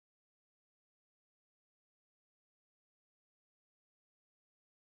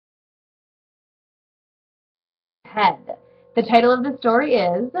head. The title of the story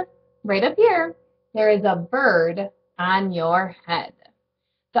is, right up here, There is a Bird on Your Head.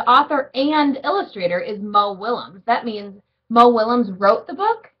 The author and illustrator is Mo Willems. That means Mo Willems wrote the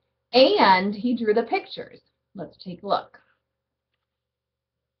book and he drew the pictures. Let's take a look.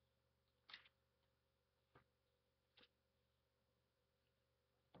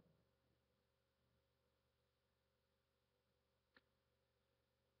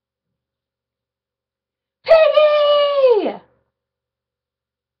 Piggy!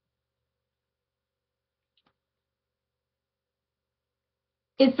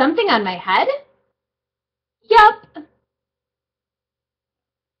 Is something on my head? Yep.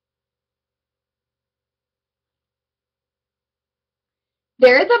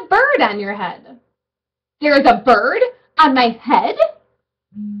 There is a bird on your head. There is a bird on my head?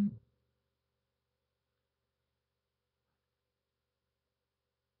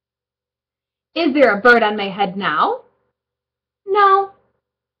 Is there a bird on my head now? No.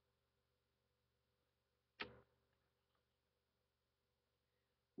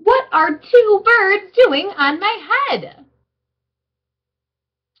 What are two birds doing on my head?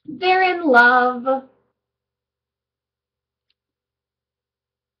 They're in love.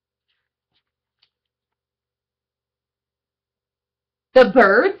 The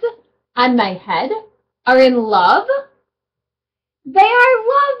birds on my head are in love? They are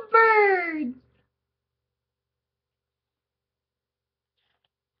lovebirds.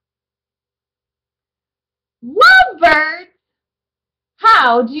 Lovebirds?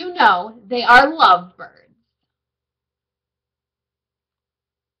 How do you know they are lovebirds?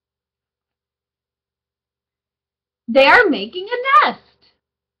 They are making a nest.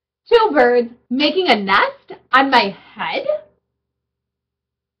 Two birds making a nest on my head?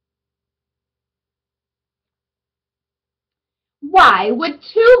 Why would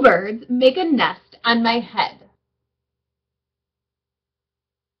two birds make a nest on my head?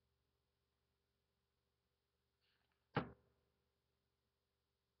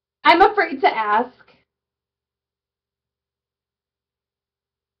 I'm afraid to ask.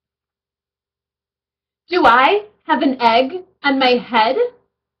 Do I have an egg on my head?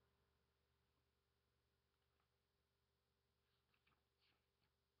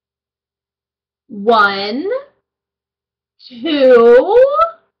 One, two,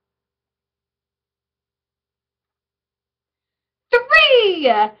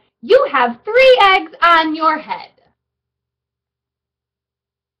 three. You have 3 eggs on your head.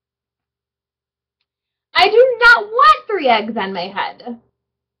 I do not want 3 eggs on my head.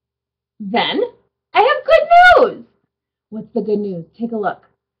 Then I have good news. What's the good news? Take a look.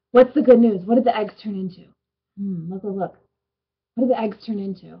 What's the good news? What did the eggs turn into? Look. What did the eggs turn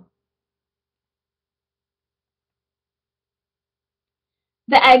into?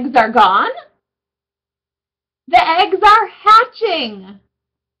 The eggs are gone. The eggs are hatching.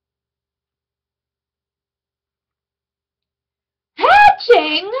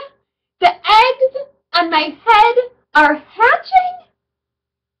 Hatching? The eggs on my head are hatching?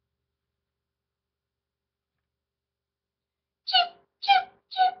 Chip, chip,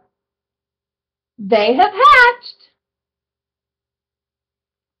 chip. They have hatched.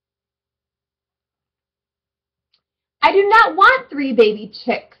 I do not want 3 baby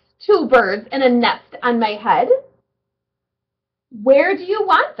chicks, 2 birds, and a nest on my head. Where do you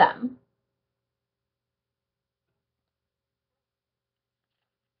want them?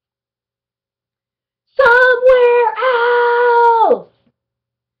 Somewhere else.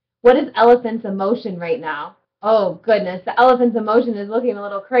 What is elephant's emotion right now? Oh, goodness. The elephant's emotion is looking a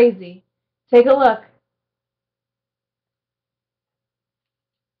little crazy. Take a look.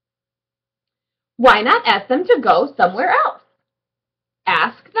 Why not ask them to go somewhere else?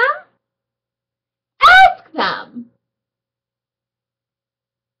 Ask them? Ask them.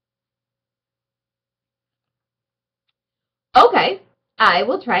 Okay, I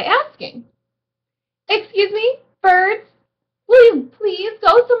will try asking. Excuse me, birds, will you please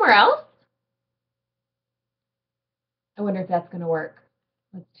go somewhere else? I wonder if that's going to work.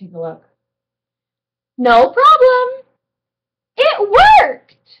 Let's take a look. No problem. It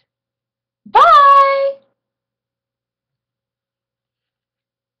worked. Bye.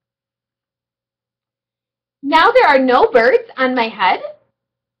 Now there are no birds on my head.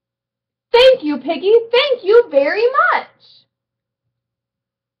 Thank you, Piggy. Thank you very much.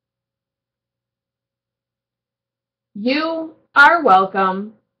 You are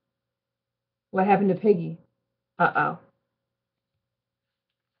welcome. What happened to Piggy? Uh-oh.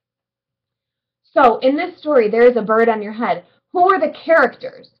 So in this story, there is a bird on your head. Who are the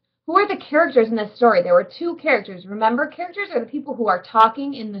characters? Who are the characters in this story? There were 2 characters. Remember, characters are the people who are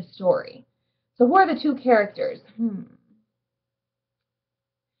talking in the story. So who are the two characters?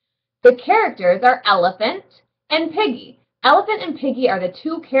 The characters are Elephant and Piggy. Elephant and Piggy are the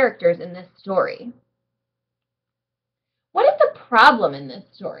two characters in this story. What is the problem in this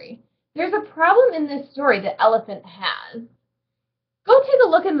story? There's a problem in this story that Elephant has. Go take a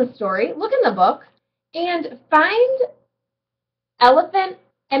look in the story, look in the book, and find Elephant,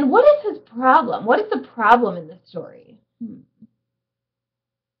 and what is his problem? What is the problem in this story?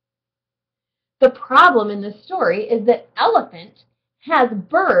 The problem in this story is that Elephant has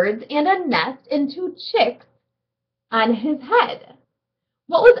birds and a nest and two chicks on his head.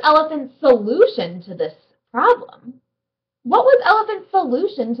 What was Elephant's solution to this problem? What was Elephant's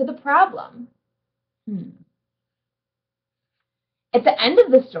solution to the problem? At the end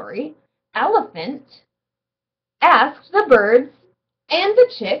of the story, Elephant asked the birds and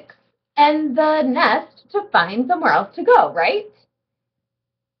the chicks and the nest to find somewhere else to go, right?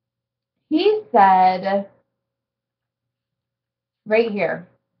 He said, right here,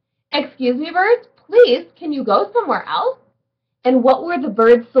 "Excuse me, birds, please, can you go somewhere else?" And what were the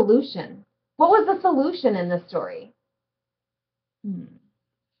birds' solution? What was the solution in this story? I'm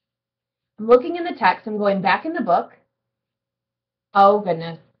looking in the text. I'm going back in the book. Oh,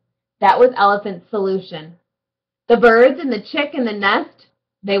 goodness. That was Elephant's solution. The birds and the chick and the nest,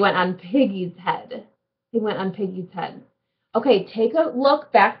 they went on Piggy's head. They went on Piggy's head. Okay, take a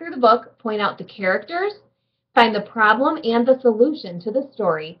look back through the book, point out the characters, find the problem and the solution to the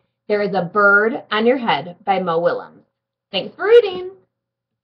story. There is a Bird on Your Head by Mo Willems. Thanks for reading.